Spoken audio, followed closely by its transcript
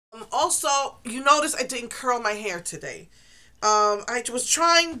Also, you notice I didn't curl my hair today. I was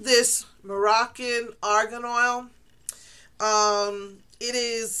trying this Moroccan argan oil. It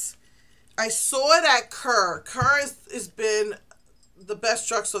is, I saw it at Kerr. Kerr has been the best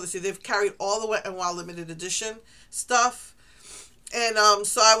drugstore this year. They've carried all the Wet n Wild limited edition stuff. And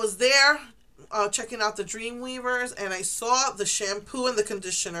so I was there checking out the Dreamweavers, and I saw the shampoo and the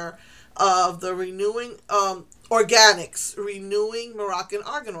conditioner of the renewing Organix renewing Moroccan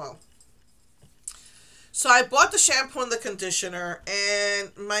argan oil. So I bought the shampoo and the conditioner,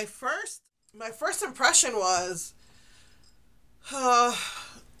 and my first impression was, I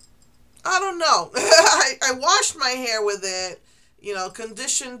don't know. I washed my hair with it,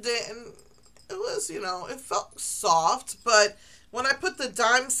 conditioned it, and it was, it felt soft. But when I put the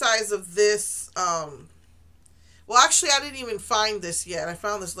dime size of this, well, actually, I didn't even find this yet. I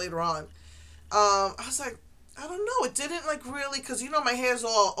found this later on. I was like, I don't know. It didn't really, because my hair's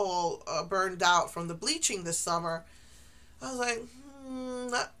all burned out from the bleaching this summer. I was like,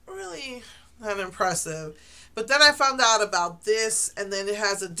 not really that impressive. But then I found out about this, and then it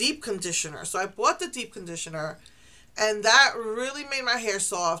has a deep conditioner. So I bought the deep conditioner, and that really made my hair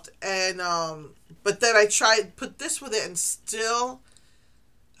soft. And but then I put this with it, and still,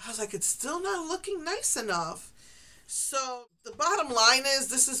 I was like, it's still not looking nice enough. So the bottom line is,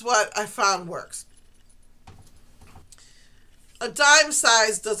 this is what I found works. A dime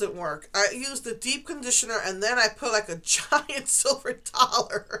size doesn't work. I used the deep conditioner, and then I put like a giant silver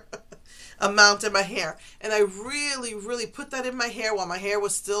dollar amount in my hair. And I really, really put that in my hair while my hair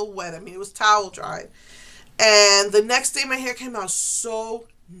was still wet. I mean, it was towel dried. And the next day, my hair came out so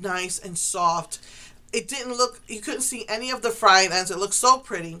nice and soft. It didn't look, you couldn't see any of the fried ends. It looked so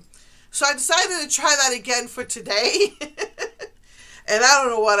pretty. So I decided to try that again for today. And I don't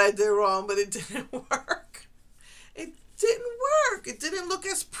know what I did wrong, but it didn't work. It didn't work. It didn't look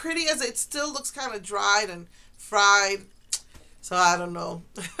as pretty as it still looks kind of dried and fried. So I don't know.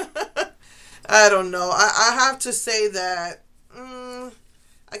 I don't know. I have to say that, I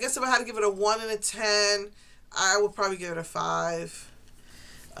guess if I had to give it a 1 and a 10, I would probably give it a 5.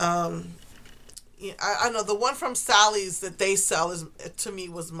 Yeah, I know the one from Sally's that they sell to me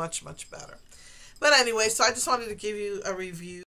was much, much better. But anyway, so I just wanted to give you a review.